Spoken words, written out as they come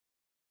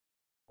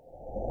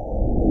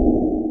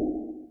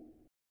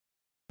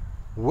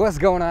What's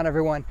going on,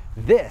 everyone?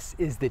 This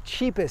is the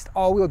cheapest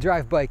all-wheel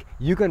drive bike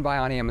you can buy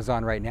on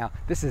Amazon right now.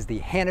 This is the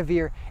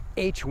Hanevear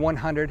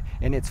H100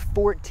 and it's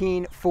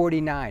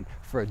 $14.49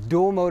 for a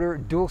dual motor,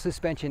 dual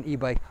suspension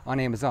e-bike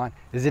on Amazon.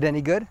 Is it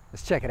any good?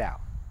 Let's check it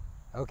out.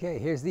 Okay,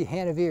 here's the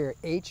Hanevear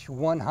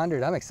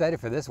H100. I'm excited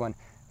for this one.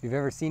 If you've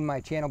ever seen my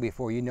channel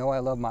before, you know I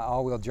love my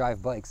all-wheel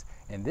drive bikes,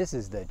 and this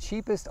is the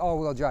cheapest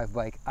all-wheel drive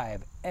bike I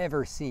have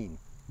ever seen.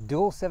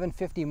 Dual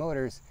 750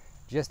 motors,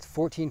 just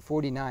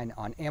 $14.49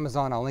 on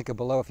Amazon. I'll link it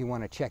below if you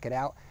want to check it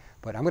out.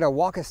 But I'm going to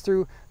walk us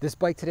through this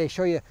bike today,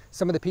 show you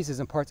some of the pieces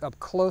and parts up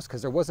close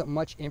because there wasn't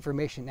much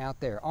information out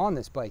there on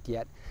this bike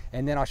yet.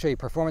 And then I'll show you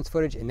performance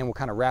footage, and then we'll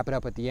kind of wrap it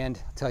up at the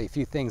end. I'll tell you a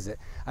few things that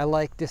I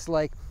like,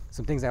 dislike,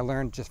 some things I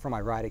learned just from my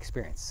ride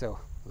experience. So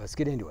let's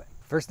get into it.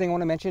 First thing I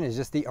want to mention is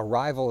just the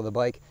arrival of the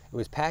bike. It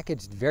was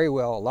packaged very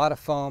well, a lot of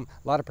foam,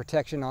 a lot of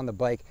protection on the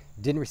bike,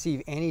 didn't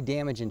receive any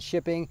damage in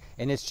shipping,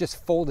 and it's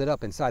just folded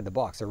up inside the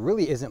box. There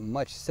really isn't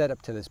much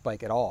setup to this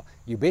bike at all.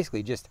 You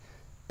basically just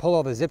pull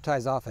all the zip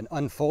ties off and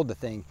unfold the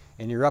thing,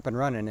 and you're up and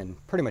running in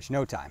pretty much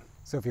no time.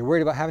 So if you're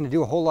worried about having to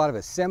do a whole lot of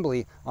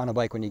assembly on a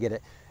bike when you get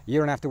it, you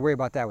don't have to worry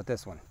about that with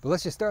this one. But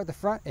let's just start at the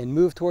front and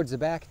move towards the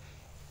back.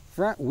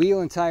 Front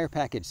wheel and tire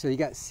package. So you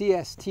got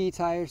CST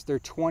tires, they're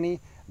 20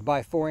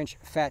 by 4-inch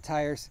fat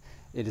tires.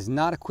 It is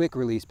not a quick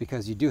release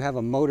because you do have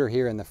a motor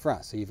here in the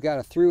front. So you've got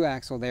a through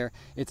axle there.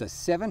 It's a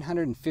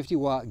 750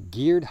 watt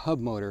geared hub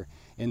motor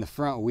in the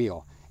front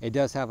wheel. It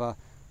does have a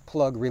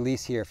plug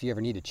release here. If you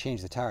ever need to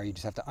change the tire, you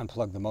just have to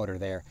unplug the motor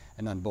there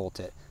and unbolt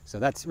it. So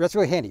that's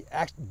really handy.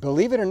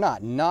 Believe it or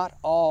not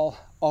all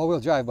all-wheel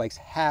drive bikes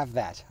have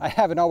that. I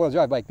have an all-wheel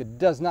drive bike that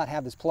does not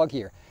have this plug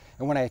here.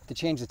 And when I have to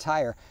change the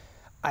tire,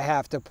 I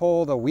have to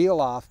pull the wheel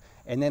off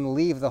and then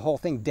leave the whole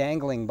thing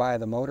dangling by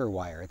the motor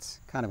wire. It's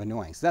kind of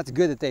annoying. So that's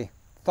good that they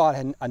thought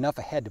enough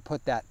ahead to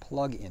put that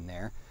plug in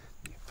there.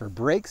 For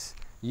brakes,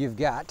 you've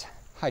got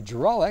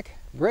hydraulic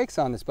brakes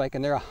on this bike,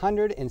 and they're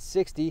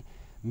 160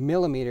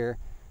 millimeter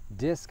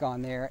disc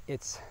on there.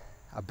 It's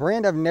a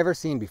brand I've never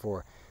seen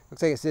before.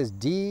 Looks like it says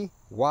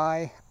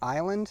DY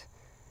Island.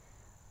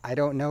 I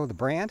don't know the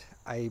brand.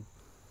 I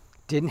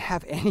didn't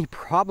have any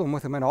problem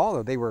with them at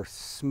all. They were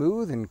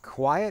smooth and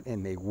quiet,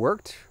 and they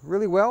worked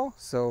really well.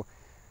 So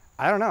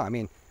I don't know. I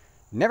mean,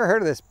 never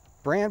heard of this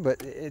brand,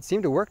 but it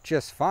seemed to work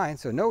just fine.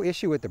 So no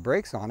issue with the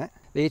brakes on it.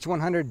 The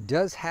H100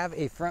 does have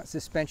a front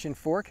suspension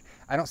fork.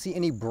 I don't see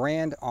any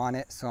brand on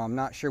it, so I'm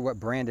not sure what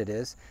brand it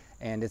is.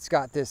 And it's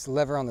got this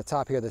lever on the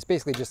top here that's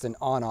basically just an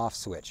on-off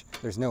switch.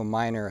 There's no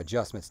minor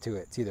adjustments to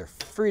it. It's either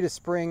free to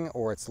spring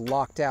or it's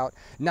locked out.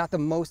 Not the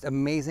most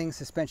amazing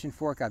suspension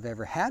fork I've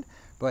ever had,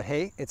 but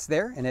hey, it's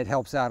there and it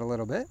helps out a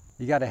little bit.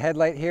 You got a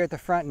headlight here at the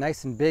front,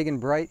 nice and big and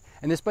bright.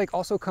 And this bike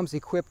also comes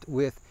equipped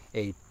with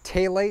a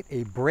tail light,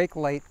 a brake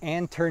light,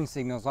 and turn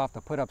signals. I'll have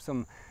to put up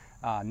some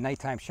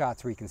nighttime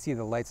shots where you can see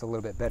the lights a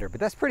little bit better. But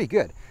that's pretty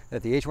good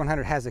that the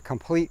H100 has a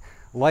complete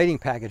lighting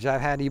package.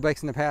 I've had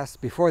e-bikes in the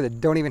past before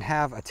that don't even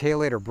have a tail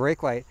light or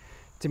brake light.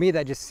 To me,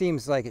 that just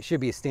seems like it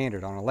should be a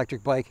standard on an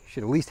electric bike. You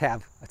should at least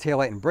have a tail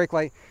light and brake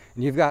light,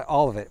 and you've got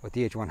all of it with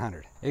the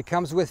H100. It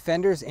comes with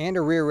fenders and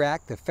a rear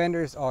rack. The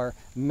fenders are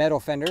metal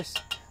fenders.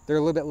 They're a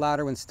little bit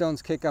louder when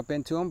stones kick up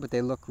into them, but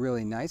they look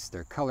really nice.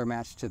 They're color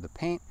matched to the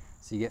paint.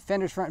 So you get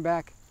fenders front and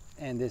back,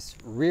 and this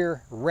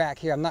rear rack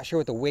here. I'm not sure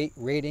what the weight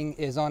rating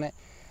is on it.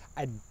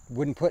 I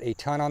wouldn't put a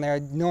ton on there.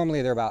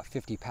 Normally they're about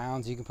 50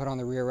 pounds you can put on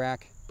the rear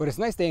rack, but it's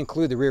nice they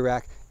include the rear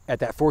rack at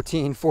that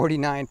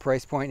 $14.49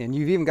 price point. And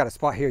you've even got a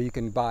spot here you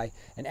can buy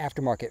an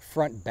aftermarket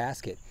front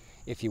basket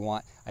if you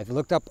want. I've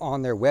looked up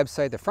on their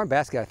website. The front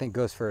basket I think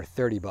goes for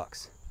 30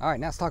 bucks. All right,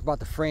 now let's talk about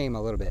the frame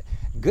a little bit.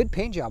 Good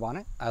paint job on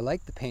it. I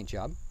like the paint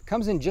job. It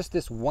comes in just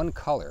this one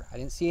color. I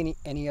didn't see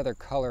any other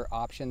color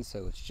options,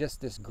 so it's just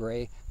this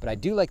gray, but I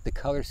do like the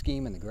color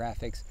scheme and the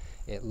graphics.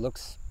 It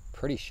looks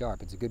pretty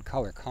sharp. It's a good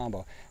color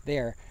combo. They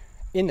are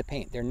in the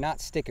paint. They're not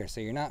stickers, so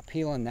you're not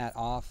peeling that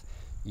off.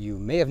 You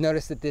may have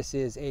noticed that this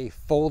is a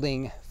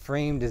folding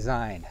frame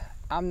design.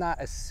 I'm not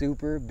a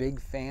super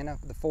big fan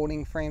of the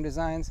folding frame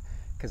designs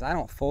because I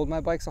don't fold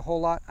my bikes a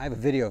whole lot. I have a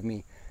video of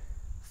me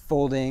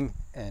folding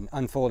and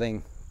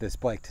unfolding this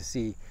bike to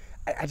see.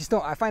 I just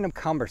don't, I find them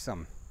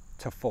cumbersome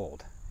to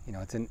fold. You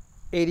know, it's an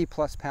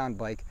 80+ pound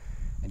bike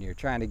and you're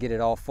trying to get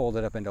it all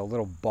folded up into a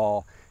little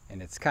ball,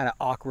 and it's kind of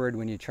awkward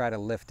when you try to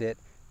lift it.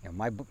 You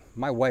know,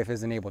 my wife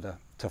isn't able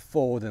to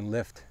fold and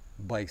lift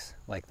bikes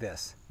like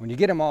this. When you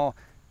get them all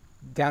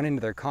down into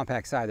their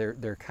compact side,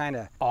 they're kind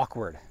of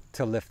awkward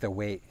to lift the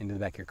weight into the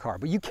back of your car,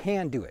 but you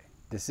can do it.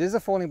 This is a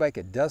folding bike.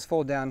 It does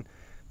fold down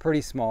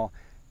pretty small,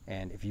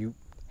 and if you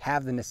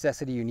have the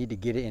necessity, you need to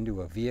get it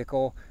into a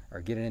vehicle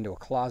or get it into a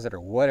closet or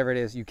whatever it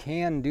is, you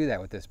can do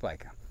that with this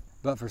bike.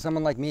 But for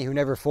someone like me who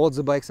never folds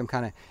the bikes, I'm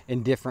kind of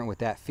indifferent with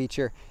that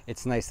feature.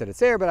 It's nice that it's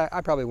there, but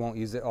I probably won't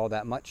use it all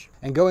that much.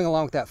 And going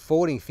along with that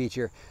folding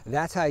feature,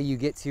 that's how you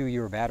get to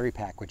your battery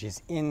pack, which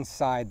is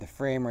inside the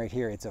frame right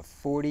here. It's a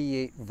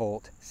 48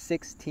 volt,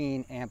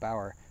 16 amp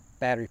hour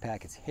battery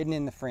pack. It's hidden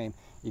in the frame.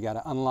 You got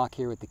to unlock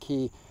here with the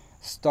key,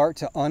 start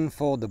to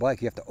unfold the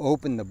bike. You have to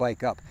open the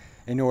bike up.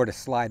 in order to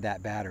slide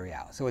that battery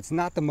out. So it's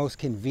not the most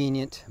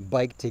convenient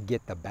bike to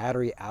get the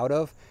battery out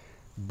of,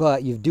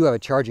 but you do have a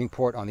charging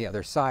port on the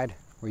other side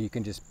where you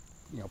can just,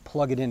 you know,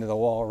 plug it into the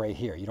wall right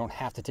here. You don't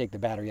have to take the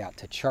battery out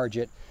to charge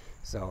it.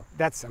 So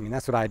that's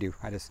what I do.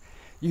 I just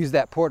use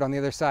that port on the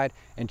other side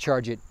and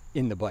charge it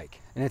in the bike.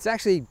 And it's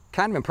actually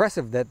kind of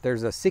impressive that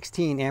there's a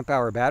 16 amp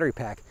hour battery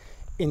pack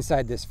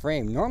inside this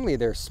frame. Normally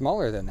they're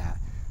smaller than that.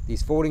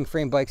 These folding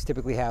frame bikes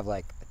typically have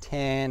like a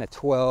 10, a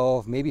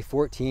 12, maybe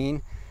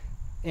 14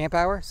 amp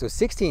hour. So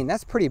 16,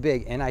 that's pretty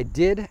big. And I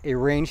did a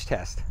range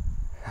test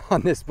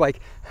on this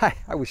bike.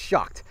 I was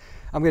shocked.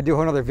 I'm gonna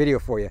do another video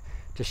for you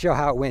to show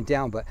how it went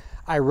down, but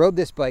I rode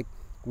this bike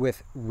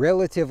with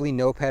relatively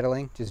no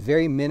pedaling, just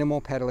very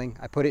minimal pedaling.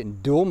 I put it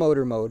in dual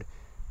motor mode,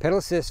 pedal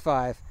assist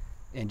 5,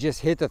 and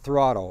just hit the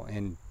throttle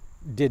and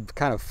did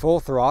kind of full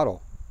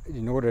throttle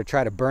in order to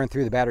try to burn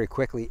through the battery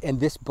quickly. And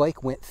this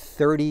bike went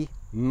 30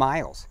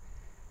 miles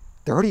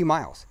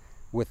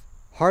with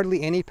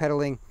hardly any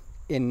pedaling,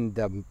 in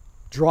the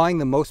drawing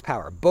the most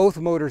power, both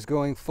motors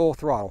going full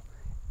throttle.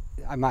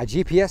 My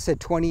GPS said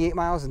 28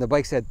 miles and the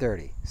bike said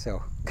 30.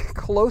 So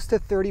close to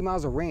 30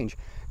 miles of range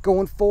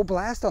going full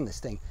blast on this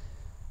thing.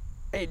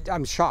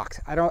 I'm shocked.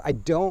 I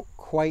don't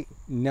quite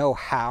know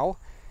how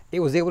it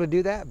was able to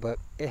do that, but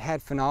it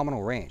had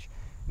phenomenal range.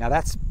 Now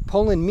that's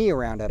pulling me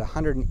around at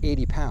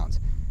 180 pounds.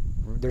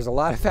 There's a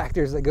lot of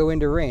factors that go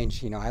into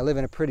range. You know, I live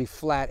in a pretty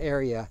flat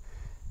area.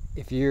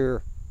 If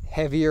you're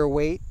heavier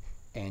weight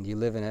and you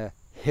live in a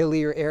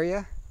hillier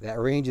area, that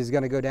range is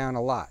going to go down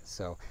a lot.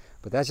 So,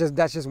 but that's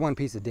just one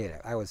piece of data.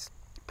 I was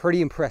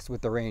pretty impressed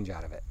with the range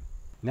out of it.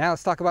 Now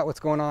let's talk about what's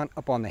going on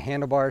up on the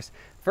handlebars.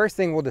 First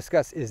thing we'll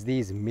discuss is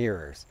these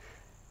mirrors.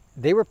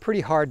 They were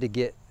pretty hard to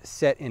get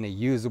set in a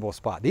usable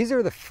spot. These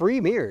are the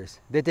free mirrors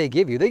that they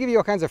give you. They give you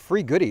all kinds of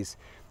free goodies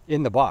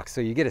in the box.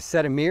 So you get a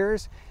set of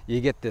mirrors,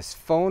 you get this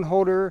phone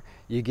holder,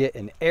 you get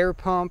an air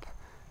pump.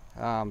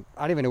 I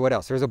don't even know what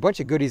else. There's a bunch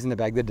of goodies in the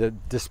bag. The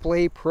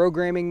display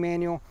programming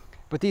manual.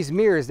 But these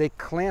mirrors, they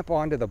clamp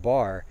onto the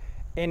bar,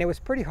 and it was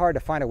pretty hard to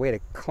find a way to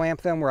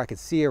clamp them where I could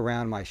see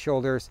around my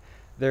shoulders.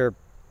 They're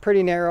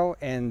pretty narrow,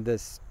 and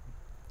the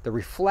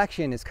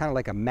reflection is kind of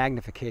like a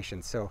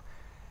magnification. So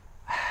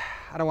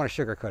I don't want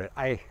to sugarcoat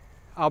it.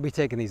 I'll be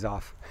taking these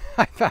off.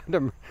 I found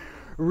them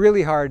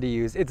really hard to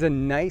use. It's a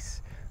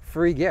nice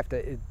free gift.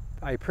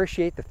 I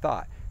appreciate the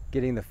thought,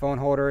 getting the phone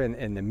holder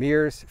and the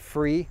mirrors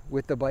free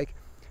with the bike,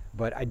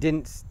 but I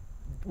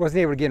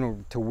wasn't able to get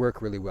them to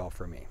work really well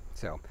for me.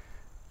 So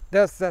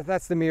that's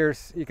the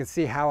mirrors. You can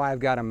see how I've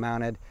got them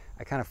mounted.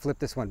 I kind of flipped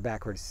this one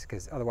backwards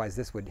because otherwise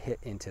this would hit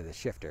into the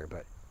shifter.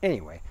 But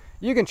anyway,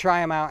 you can try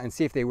them out and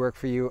see if they work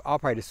for you. I'll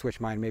probably just switch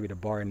mine maybe to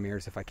bar and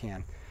mirrors if I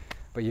can.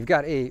 But you've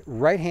got a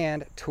right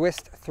hand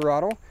twist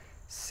throttle,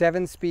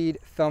 7-speed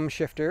thumb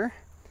shifter.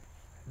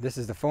 This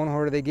is the phone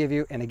holder they give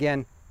you. And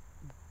again,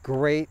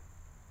 great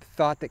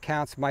thought that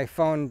counts. My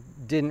phone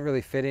didn't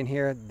really fit in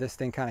here. This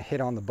thing kind of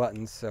hit on the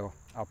buttons, so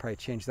I'll probably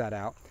change that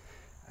out.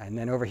 And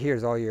then over here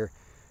is all your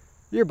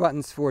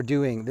buttons for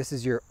doing, this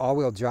is your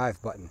all-wheel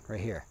drive button right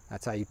here.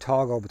 That's how you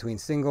toggle between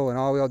single and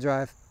all-wheel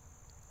drive.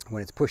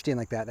 When it's pushed in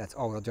like that, that's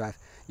all-wheel drive.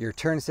 Your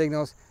turn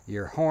signals,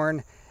 your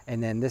horn,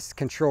 and then this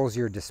controls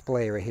your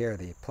display right here,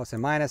 the plus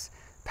and minus.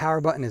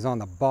 Power button is on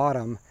the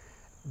bottom.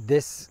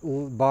 This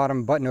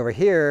bottom button over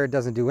here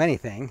doesn't do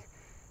anything.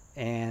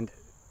 And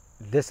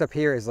this up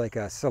here is like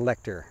a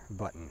selector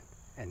button.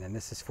 And then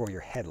this is for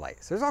your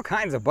headlight. So there's all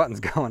kinds of buttons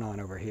going on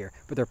over here,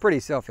 but they're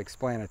pretty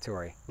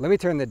self-explanatory. Let me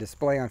turn the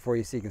display on for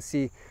you so you can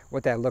see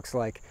what that looks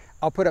like.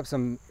 I'll put up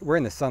some, we're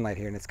in the sunlight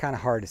here and it's kind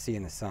of hard to see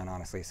in the sun,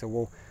 honestly. So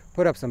we'll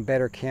put up some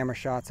better camera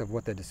shots of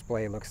what the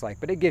display looks like,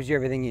 but it gives you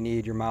everything you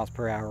need, your miles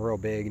per hour real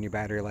big and your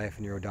battery life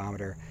and your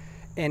odometer.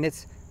 And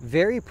it's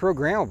very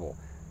programmable.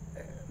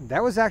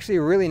 That was actually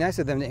really nice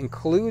of them to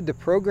include the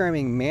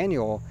programming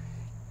manual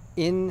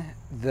in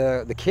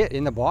the kit,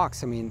 in the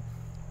box. I mean,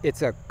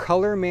 it's a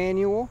color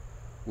manual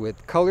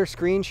with color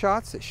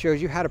screenshots that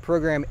shows you how to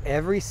program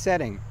every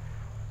setting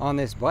on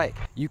this bike.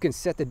 You can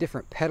set the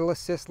different pedal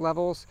assist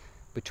levels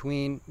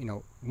between,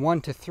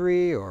 1 to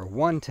 3 or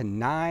 1 to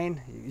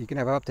 9. You can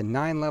have up to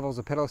 9 levels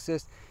of pedal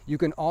assist. You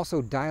can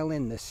also dial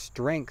in the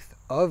strength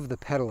of the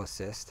pedal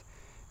assist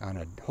on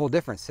a whole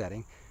different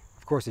setting.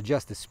 Of course,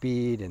 adjust the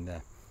speed and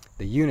the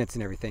units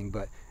and everything,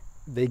 but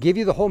they give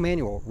you the whole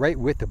manual right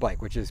with the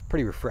bike, which is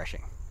pretty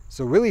refreshing.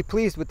 So really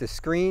pleased with the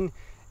screen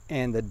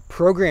and the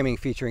programming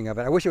featuring of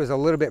it. I wish it was a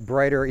little bit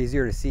brighter,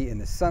 easier to see in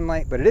the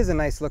sunlight, but it is a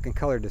nice looking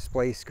color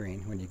display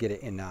screen when you get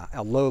it in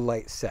a low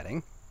light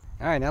setting.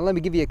 All right, now let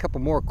me give you a couple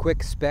more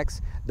quick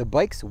specs. The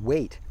bike's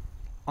weight.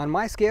 On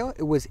my scale,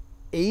 it was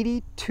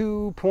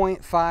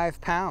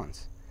 82.5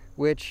 pounds,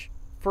 which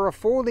for a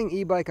folding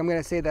e-bike, I'm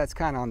gonna say that's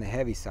kind of on the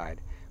heavy side.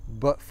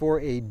 But for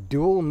a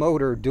dual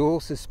motor, dual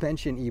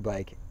suspension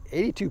e-bike,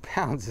 82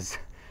 pounds is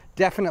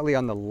definitely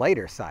on the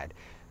lighter side.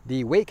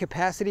 The weight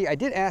capacity, I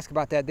did ask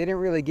about that. They didn't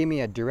really give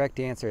me a direct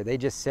answer. They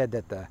just said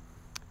that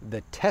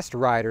the test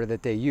rider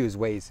that they use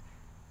weighs,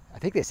 I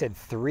think they said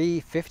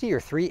 350 or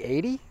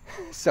 380.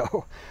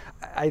 So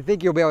I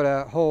think you'll be able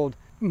to hold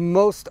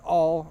most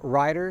all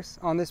riders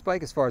on this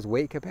bike as far as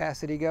weight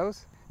capacity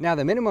goes. Now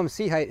the minimum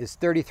seat height is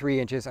 33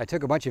 inches. I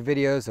took a bunch of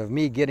videos of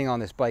me getting on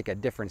this bike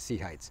at different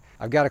seat heights.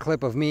 I've got a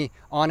clip of me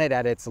on it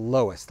at its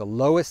lowest, the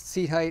lowest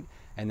seat height,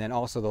 and then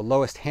also the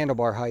lowest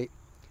handlebar height.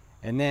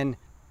 And then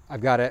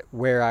I've got it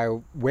where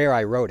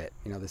I rode it.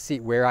 You know, the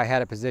seat where I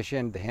had it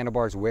positioned, the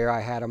handlebars where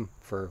I had them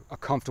for a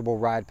comfortable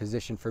ride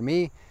position for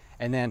me.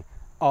 And then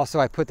also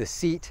I put the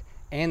seat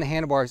and the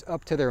handlebars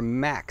up to their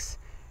max.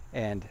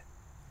 And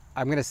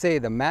I'm gonna say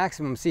the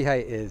maximum seat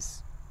height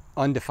is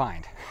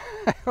undefined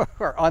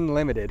or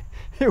unlimited.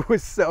 It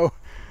was so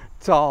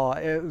tall,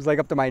 it was like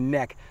up to my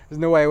neck. There's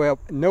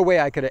no way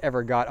I could have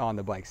ever got on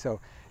the bike. So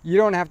you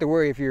don't have to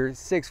worry if you're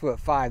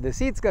 6'5". The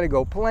seat's gonna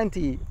go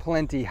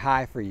plenty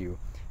high for you.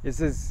 This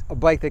is a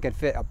bike that can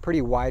fit a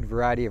pretty wide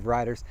variety of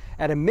riders.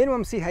 At a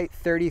minimum seat height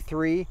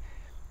 33,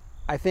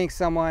 I think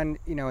someone,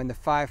 you know, in the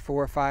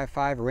 5'4",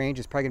 5'5" range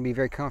is probably gonna be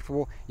very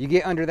comfortable. You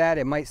get under that,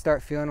 it might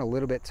start feeling a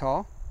little bit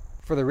tall.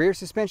 For the rear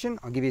suspension,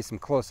 I'll give you some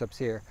close-ups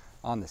here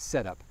on the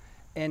setup.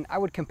 And I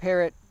would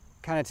compare it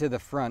kind of to the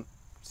front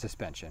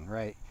suspension,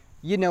 right?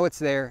 You know it's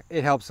there,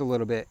 it helps a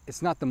little bit.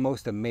 It's not the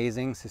most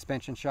amazing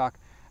suspension shock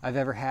I've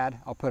ever had.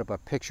 I'll put up a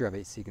picture of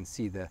it so you can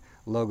see the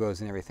logos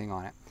and everything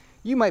on it.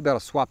 You might be able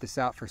to swap this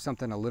out for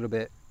something a little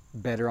bit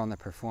better on the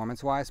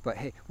performance-wise, but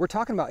hey, we're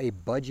talking about a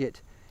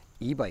budget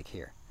e-bike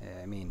here.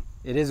 I mean,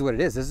 it is what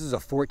it is. This is a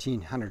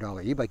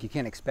 $1,400 e-bike. You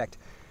can't expect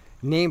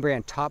name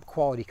brand top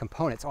quality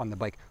components on the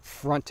bike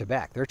front to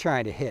back. They're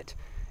trying to hit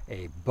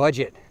a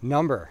budget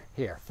number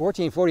here.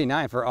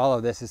 $1,449 for all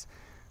of this is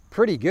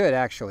pretty good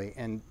actually.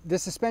 And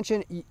this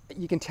suspension,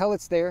 you can tell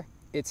it's there.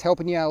 It's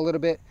helping you out a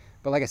little bit,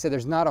 but like I said,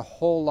 there's not a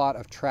whole lot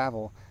of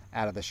travel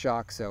out of the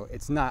shock, so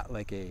it's not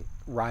like a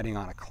riding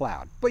on a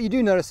cloud. But you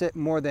do notice it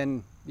more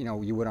than, you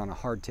know, you would on a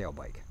hardtail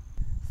bike.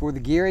 For the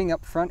gearing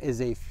up front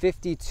is a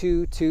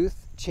 52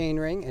 tooth chain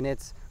ring, and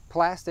it's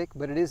plastic,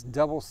 but it is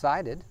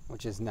double-sided,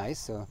 which is nice,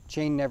 so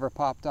chain never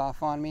popped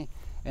off on me.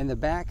 In the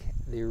back,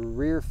 the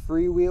rear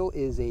freewheel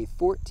is a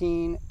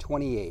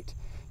 1428.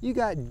 You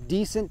got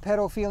decent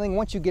pedal feeling.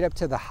 Once you get up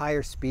to the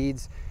higher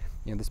speeds,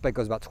 you know, this bike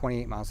goes about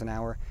 28 miles an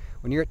hour.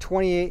 When you're at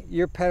 28,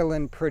 you're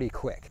pedaling pretty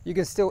quick. You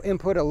can still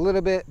input a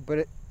little bit,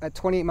 but at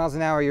 28 miles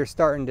an hour, you're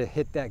starting to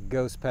hit that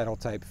ghost pedal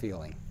type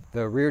feeling.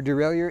 The rear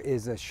derailleur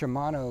is a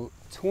Shimano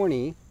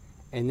 20,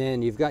 and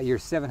then you've got your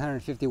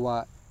 750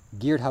 watt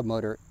geared hub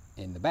motor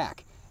in the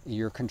back.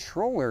 Your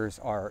controllers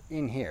are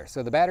in here.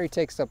 So the battery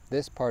takes up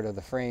this part of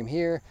the frame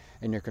here,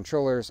 and your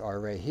controllers are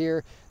right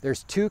here.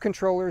 There's two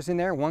controllers in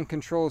there. One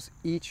controls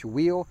each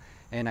wheel,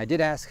 and I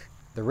did ask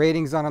the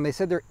ratings on them. They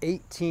said they're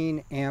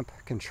 18 amp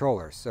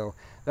controllers. So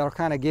that'll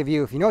kind of give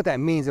you, if you know what that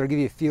means, it'll give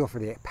you a feel for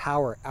the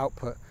power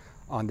output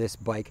on this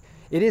bike.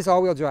 It is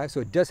all-wheel drive, so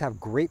it does have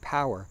great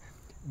power,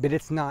 but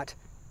it's not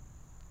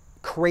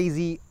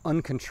crazy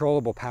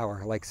uncontrollable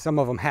power like some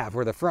of them have,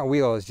 where the front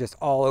wheel is just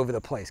all over the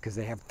place because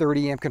they have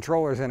 30 amp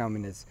controllers in them,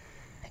 and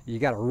you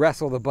got to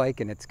wrestle the bike,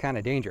 and it's kind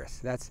of dangerous.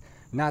 That's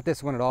not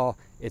this one at all.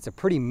 It's a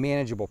pretty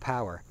manageable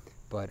power.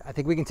 But I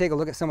think we can take a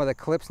look at some of the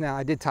clips now.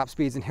 I did top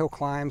speeds and hill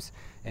climbs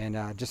and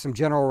just some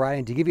general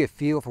riding to give you a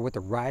feel for what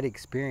the ride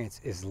experience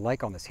is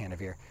like on this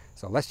Hanevear.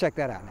 So let's check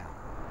that out now.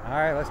 All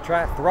right, let's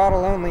try a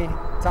throttle only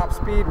top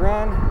speed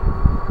run.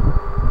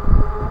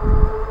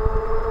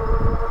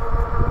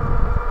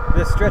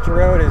 This stretch of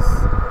road is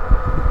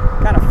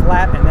kind of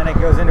flat, and then it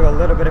goes into a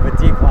little bit of a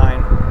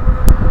decline.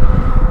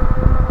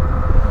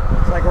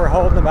 It's like we're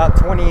holding about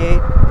 28.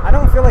 I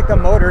don't feel like the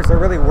motors are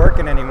really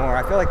working anymore.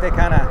 I feel like they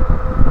kind of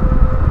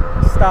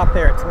stop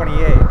there at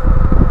 28.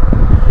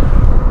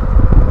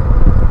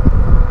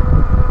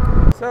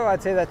 So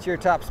I'd say that's your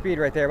top speed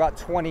right there, about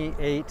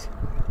 28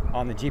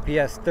 on the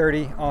GPS,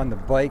 30 on the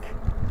bike.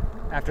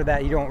 After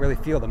that, you don't really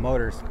feel the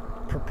motors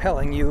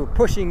propelling you,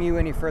 pushing you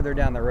any further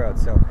down the road.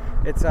 So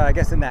it's, I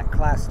guess, in that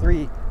class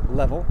 3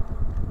 level.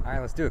 All right,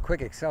 let's do a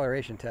quick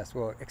acceleration test.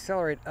 We'll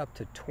accelerate up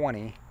to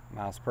 20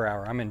 miles per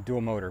hour. I'm in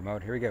dual motor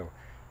mode. Here we go.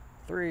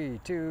 3,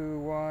 2,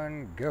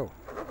 1, go.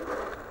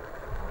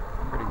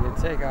 Pretty good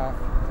takeoff.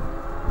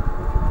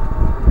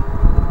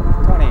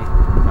 20.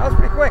 That was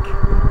pretty quick.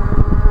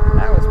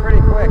 That was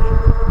pretty quick.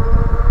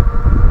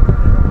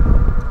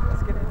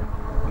 Let's get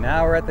in.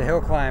 Now we're at the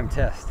hill climb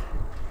test,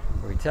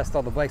 where we test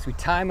all the bikes. We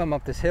time them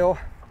up this hill.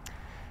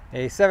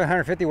 A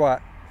 750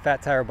 watt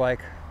fat tire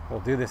bike will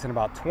do this in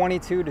about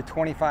 22 to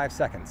 25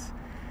 seconds.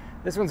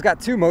 This one's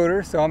got 2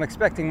 motors, so I'm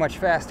expecting much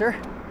faster.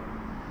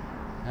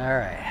 All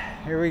right,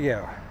 here we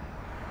go.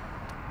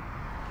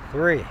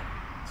 3,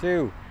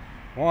 2,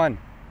 1,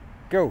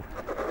 go.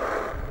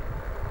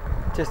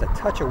 Just a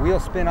touch of wheel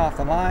spin off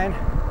the line.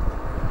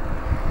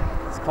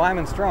 It's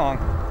climbing strong.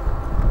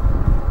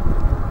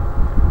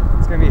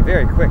 It's gonna be a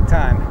very quick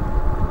time.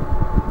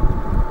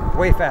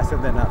 Way faster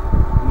than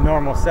a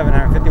normal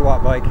 750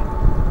 watt bike.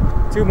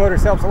 2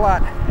 motors helps a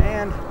lot.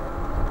 And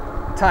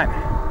time.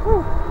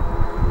 Whew.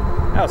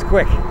 That was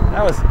quick.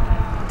 That was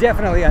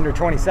definitely under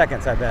 20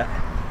 seconds, I bet.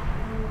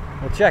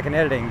 We'll check in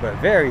editing, but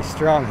very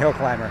strong hill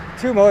climber.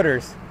 2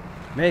 motors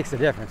makes a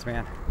difference,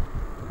 man.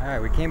 All right,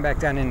 we came back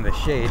down into the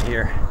shade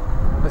here.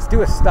 Let's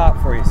do a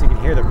stop for you so you can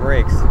hear the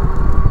brakes.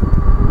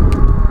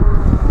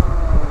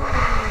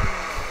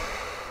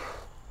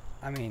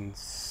 I mean,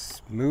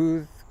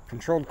 smooth,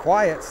 controlled,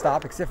 quiet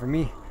stop, except for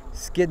me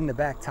skidding the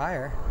back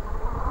tire.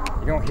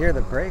 You don't hear the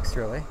brakes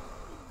really.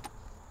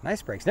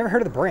 Nice brakes. Never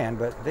heard of the brand,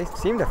 but they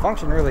seem to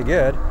function really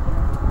good.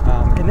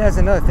 And there's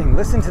another thing,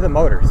 listen to the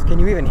motors. Can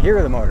you even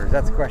hear the motors?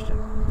 That's the question.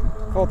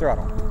 Full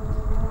throttle.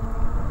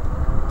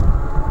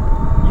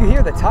 You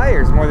hear the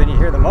tires more than you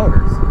hear the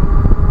motors.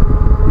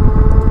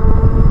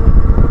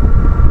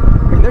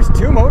 I mean, there's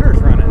two motors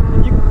running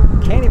and you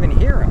can't even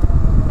hear them.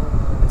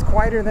 It's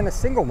quieter than a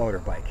single motor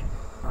bike.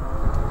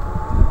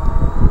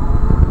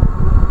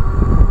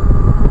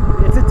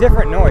 It's a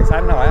different noise, I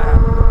don't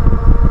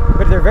know,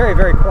 but they're very,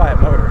 very quiet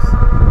motors.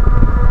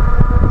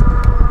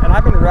 And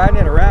I've been riding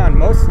it around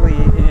mostly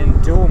in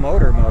dual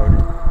motor mode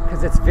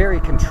because it's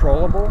very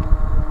controllable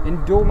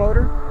in dual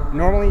motor.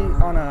 Normally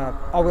on a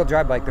all-wheel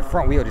drive bike, the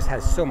front wheel just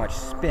has so much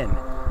spin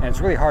and it's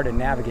really hard to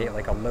navigate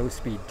like a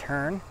low-speed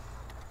turn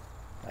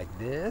like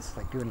this,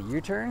 like doing a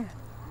U-turn.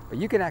 But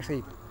you can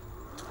actually,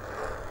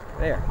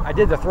 there, I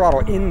did the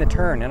throttle in the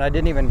turn and I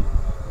didn't even,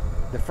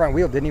 the front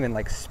wheel didn't even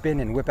like spin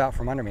and whip out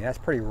from under me. That's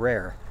pretty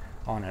rare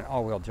on an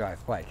all-wheel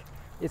drive bike.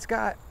 It's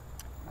got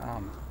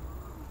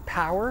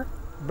power,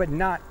 but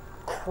not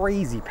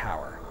crazy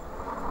power.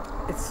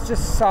 It's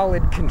just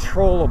solid,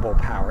 controllable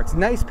power. It's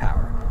nice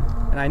power.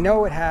 And I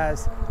know it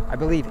has, I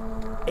believe,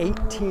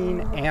 18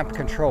 amp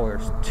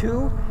controllers,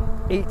 two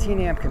 18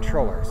 amp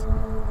controllers.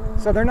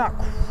 So they're not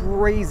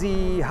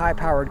crazy high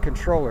powered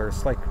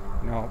controllers like,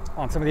 you know,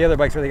 on some of the other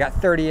bikes where they got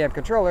 30 amp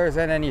controllers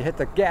and then you hit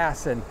the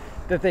gas and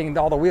the thing,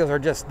 all the wheels are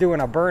just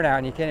doing a burnout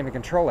and you can't even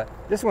control it.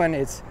 This one,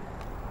 it's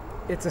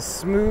a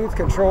smooth,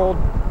 controlled,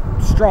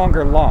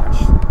 stronger launch.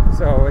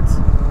 So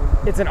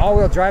it's an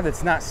all-wheel drive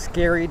that's not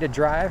scary to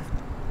drive.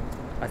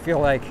 I feel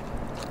like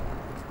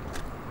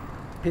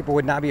people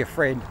would not be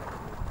afraid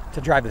to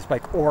drive this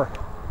bike, or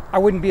I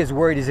wouldn't be as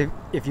worried as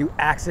if you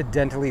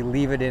accidentally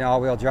leave it in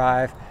all-wheel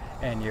drive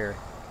and you're,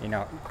 you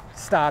know,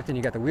 stopped and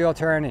you got the wheel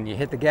turn and you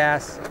hit the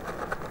gas.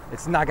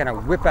 It's not gonna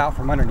whip out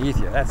from underneath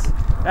you.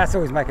 That's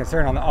always my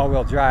concern on the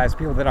all-wheel drives,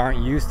 people that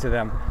aren't used to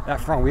them, that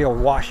front wheel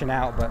washing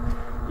out, but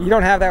you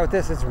don't have that with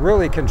this. It's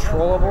really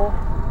controllable.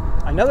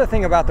 Another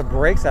thing about the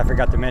brakes I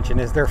forgot to mention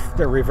is they're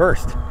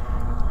reversed.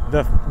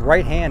 The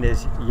right hand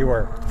is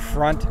your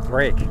front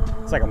brake.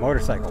 It's like a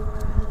motorcycle.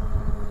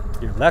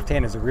 Your left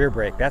hand is a rear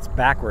brake. That's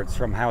backwards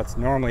from how it's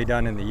normally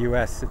done in the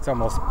US. It's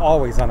almost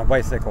always on a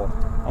bicycle,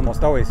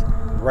 almost always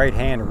right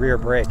hand rear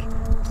brake.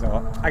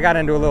 So I got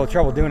into a little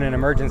trouble doing an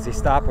emergency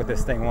stop with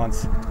this thing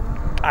once.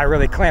 I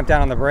really clamped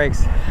down on the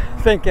brakes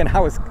thinking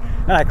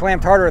and I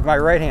clamped harder with my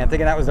right hand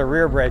thinking that was the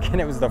rear brake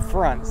and it was the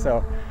front.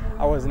 So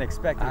I wasn't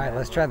expecting. All right,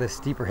 let's try this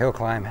steeper hill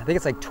climb. I think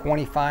it's like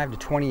 25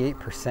 to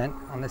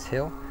 28% on this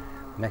hill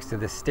next to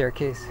this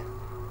staircase.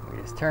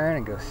 We just turn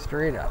and go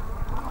straight up.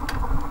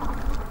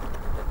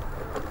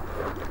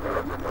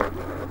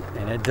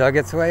 And it dug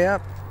its way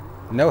up.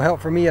 No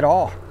help for me at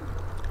all.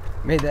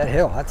 Made that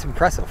hill. That's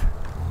impressive.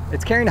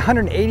 It's carrying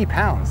 180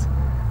 pounds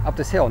up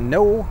this hill.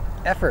 No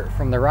effort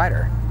from the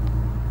rider.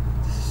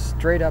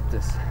 Straight up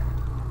this.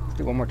 Let's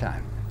do one more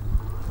time.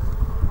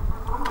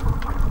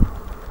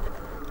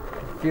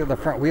 Feel the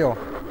front wheel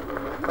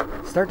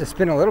start to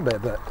spin a little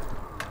bit, but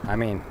I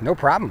mean, no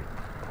problem.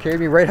 Carried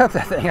me right up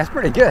that thing. That's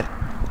pretty good.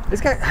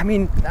 This guy, I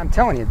mean, I'm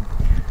telling you,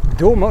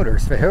 dual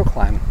motors for hill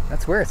climb,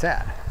 that's where it's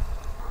at.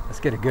 Let's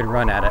get a good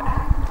run at it.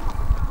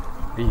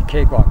 Be a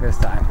cakewalk this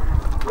time.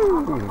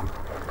 Ooh,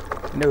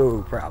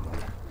 no problem.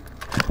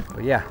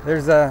 But yeah,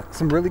 there's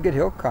some really good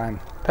hill climb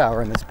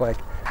power in this bike.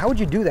 How would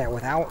you do that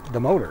without the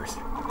motors?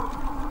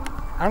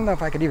 I don't know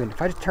if I could even,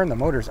 if I just turn the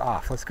motors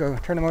off. Let's go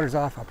turn the motors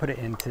off. I'll put it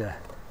into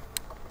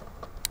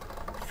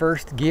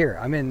first gear.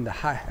 I'm in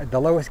the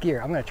lowest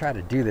gear. I'm gonna try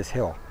to do this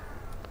hill.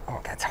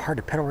 Oh, that's hard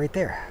to pedal right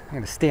there. I'm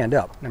gonna stand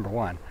up, number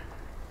one.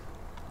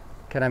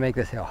 Can I make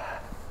this hill?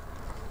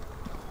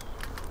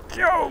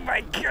 Oh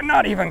my God,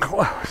 not even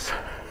close.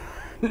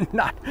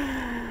 not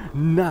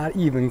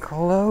even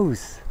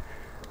close.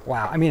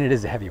 Wow, I mean, it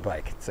is a heavy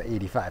bike. It's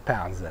 85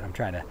 pounds that I'm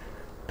trying to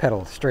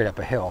pedal straight up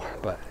a hill,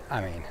 but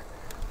I mean,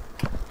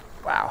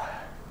 wow.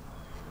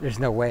 There's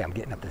no way I'm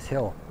getting up this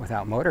hill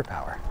without motor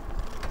power.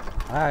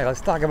 All right,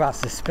 let's talk about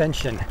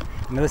suspension.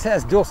 Now, this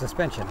has dual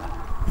suspension,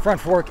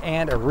 front fork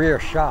and a rear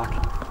shock.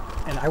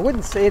 And I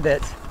wouldn't say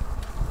that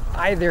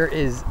either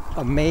is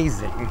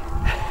amazing.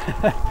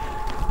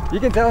 You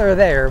can tell they're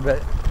there,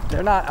 but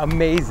they're not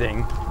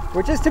amazing,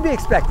 which is to be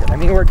expected. I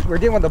mean, we're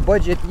dealing with a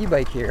budget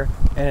e-bike here,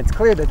 and it's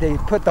clear that they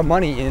put the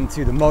money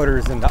into the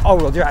motors and the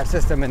all-wheel drive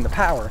system and the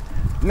power,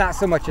 not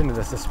so much into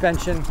the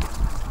suspension.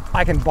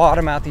 I can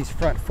bottom out these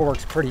front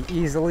forks pretty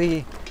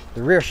easily.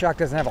 The rear shock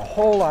doesn't have a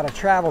whole lot of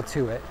travel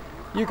to it.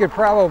 You could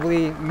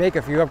probably make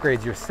a few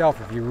upgrades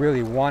yourself if you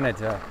really wanted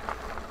to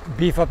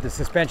beef up the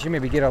suspension,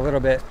 maybe get a little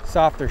bit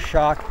softer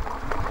shock,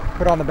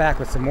 put on the back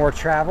with some more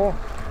travel.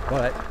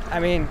 But I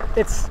mean,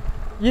 it's,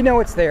 you know,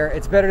 it's there.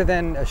 It's better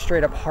than a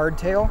straight up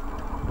hardtail,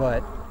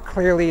 but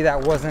clearly that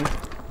wasn't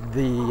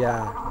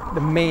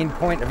the main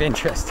point of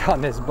interest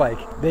on this bike.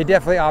 They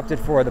definitely opted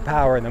for the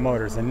power and the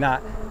motors and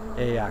not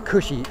a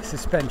cushy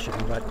suspension,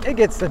 but it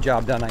gets the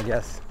job done, I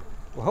guess.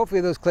 Well,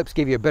 hopefully those clips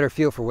gave you a better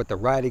feel for what the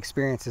ride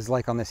experience is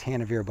like on this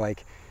Hanevear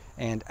bike.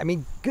 And I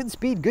mean, good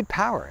speed, good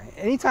power.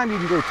 Anytime you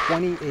can go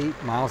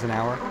 28 miles an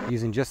hour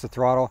using just the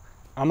throttle,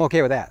 I'm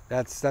okay with that.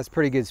 That's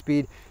pretty good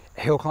speed.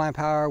 Hill climb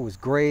power was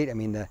great. I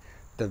mean, the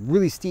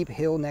really steep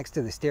hill next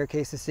to the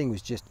staircase, this thing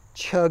was just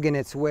chugging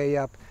its way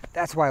up.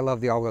 That's why I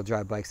love the all-wheel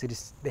drive bikes.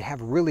 They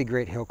have really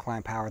great hill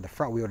climb power. The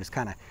front wheel just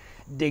kind of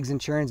digs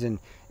and churns and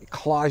it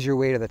claws your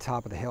way to the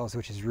top of the hills,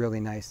 which is really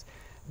nice.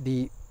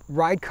 The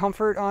ride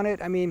comfort on it,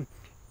 I mean,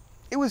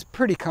 it was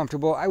pretty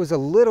comfortable. I was a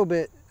little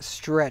bit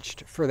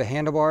stretched for the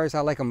handlebars.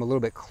 I like them a little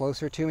bit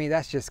closer to me.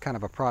 That's just kind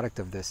of a product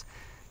of this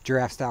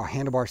giraffe style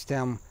handlebar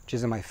stem, which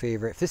isn't my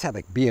favorite. If this had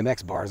like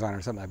BMX bars on it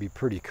or something, that'd be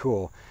pretty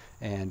cool.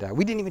 And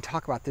we didn't even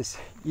talk about this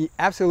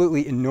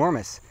absolutely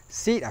enormous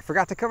seat. I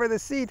forgot to cover the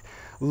seat.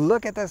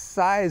 Look at the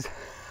size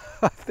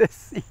of this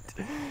seat.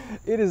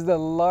 It is the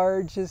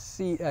largest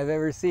seat I've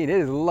ever seen. It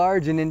is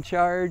large and in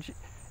charge.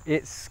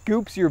 It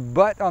scoops your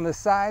butt on the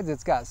sides.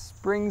 It's got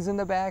springs in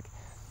the back.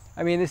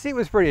 I mean, the seat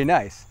was pretty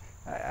nice.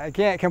 I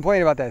can't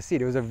complain about that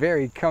seat. It was a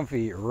very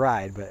comfy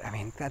ride, but I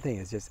mean, that thing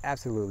is just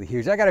absolutely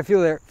huge. I got a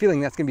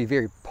feeling that's gonna be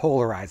very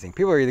polarizing.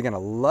 People are either gonna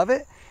love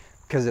it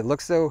because it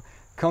looks so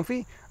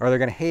comfy, or they're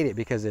gonna hate it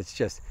because it's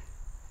just,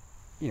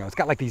 you know, it's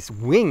got like these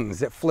wings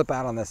that flip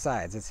out on the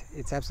sides.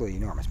 It's absolutely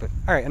enormous. But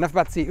all right, enough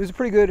about the seat. It was a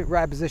pretty good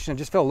ride position. I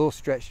just felt a little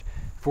stretched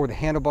for the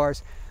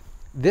handlebars.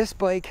 This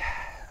bike,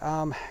 I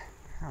don't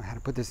know how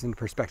to put this in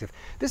perspective.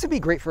 This would be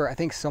great for, I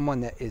think, someone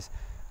that is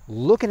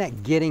looking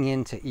at getting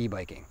into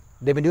e-biking.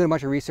 They've been doing a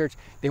bunch of research.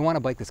 They want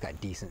a bike that's got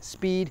decent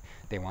speed.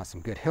 They want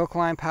some good hill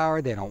climb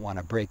power. They don't want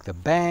to break the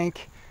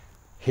bank.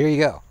 Here you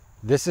go.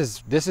 This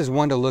is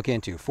one to look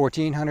into.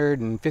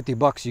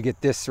 $1,450, you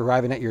get this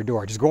arriving at your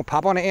door. Just go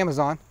pop on to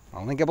Amazon.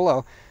 I'll link it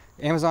below.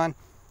 Amazon,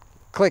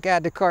 click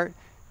add to cart.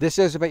 This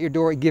shows up at your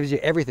door. It gives you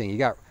everything. You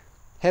got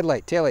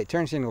headlight, taillight,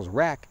 turn signals,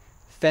 rack,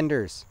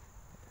 fenders,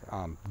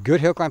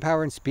 good hill climb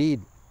power and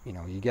speed. You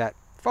know, you got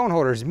phone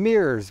holders,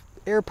 mirrors,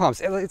 air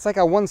pumps. It's like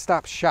a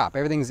one-stop shop.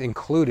 Everything's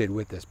included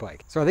with this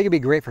bike. So I think it'd be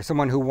great for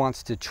someone who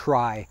wants to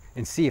try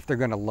and see if they're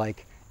gonna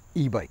like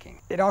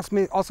e-biking. It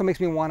also makes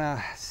me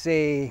wanna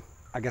say,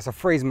 I guess a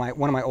phrase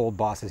one of my old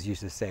bosses used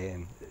to say,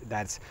 and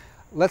that's,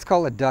 let's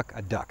call a duck,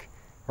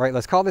 right?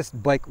 Let's call this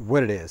bike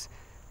what it is.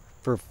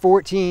 For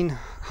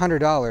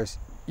 $1,400,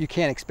 you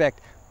can't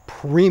expect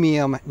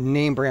premium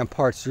name brand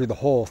parts through the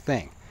whole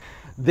thing.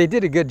 They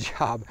did a good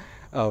job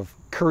of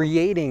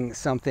creating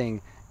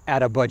something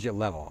at a budget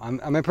level.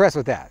 I'm impressed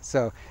with that.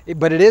 So,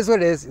 but it is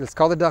what it is. Let's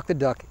call the duck.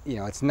 You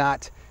know, it's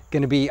not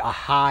going to be a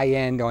high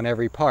end on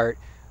every part,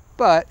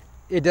 but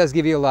it does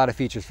give you a lot of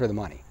features for the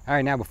money. All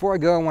right, now before I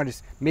go, I want to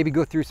just maybe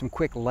go through some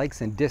quick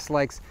likes and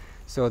dislikes.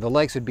 So the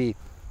likes would be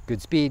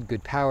good speed,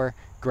 good power,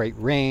 great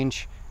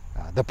range.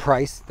 The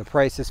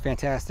price is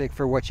fantastic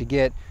for what you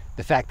get.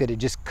 The fact that it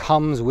just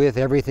comes with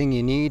everything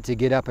you need to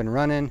get up and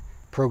running.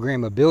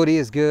 Programmability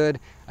is good.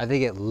 I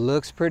think it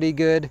looks pretty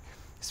good.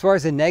 As far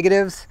as the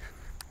negatives,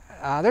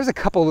 there's a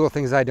couple little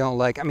things I don't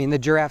like. I mean, the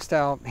giraffe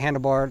style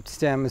handlebar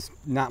stem is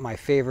not my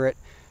favorite.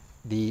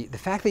 The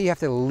fact that you have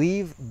to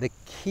leave the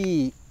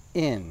key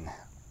in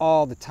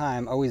all the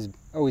time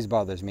always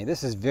bothers me.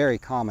 This is very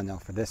common though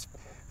for this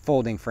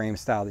folding frame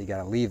style that you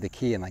gotta leave the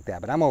key in like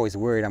that. But I'm always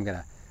worried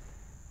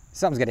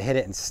something's gonna hit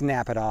it and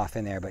snap it off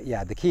in there. But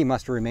yeah, the key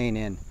must remain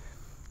in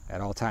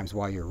at all times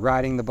while you're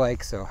riding the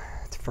bike. So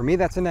for me,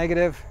 that's a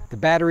negative. The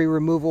battery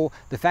removal,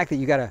 the fact that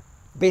you gotta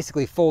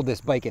basically fold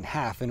this bike in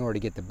half in order to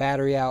get the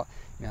battery out,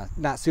 you know,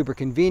 not super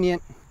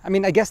convenient. I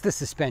mean, I guess the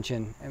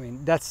suspension, I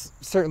mean, that's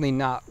certainly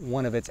not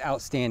one of its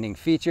outstanding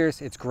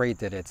features. It's great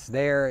that it's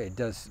there. It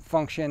does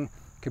function,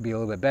 could be a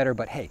little bit better,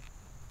 but hey,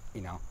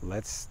 you know,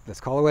 let's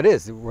call it what it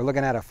is. We're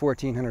looking at a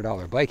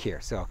 $1,400 bike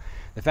here. So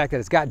the fact that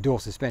it's got dual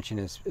suspension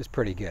is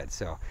pretty good.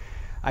 So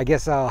I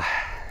guess I'll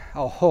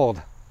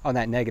hold on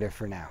that negative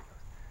for now.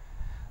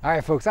 All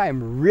right, folks, I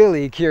am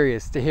really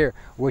curious to hear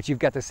what you've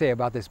got to say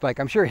about this bike.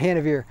 I'm sure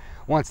Hanevear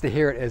wants to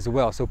hear it as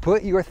well. So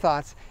put your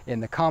thoughts in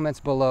the comments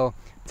below.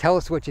 Tell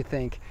us what you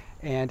think.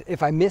 And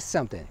if I missed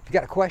something, if you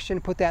got a question,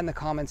 put that in the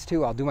comments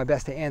too. I'll do my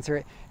best to answer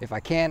it. If I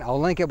can,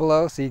 I'll link it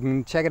below so you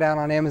can check it out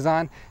on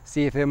Amazon,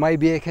 see if it might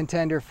be a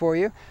contender for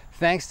you.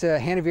 Thanks to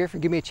Hanevear for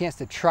giving me a chance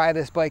to try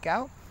this bike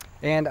out.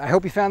 And I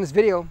hope you found this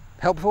video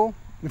helpful,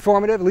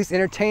 informative, at least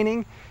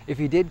entertaining. If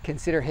you did,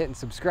 consider hitting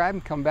subscribe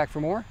and coming back for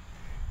more.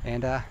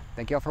 And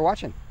thank you all for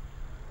watching.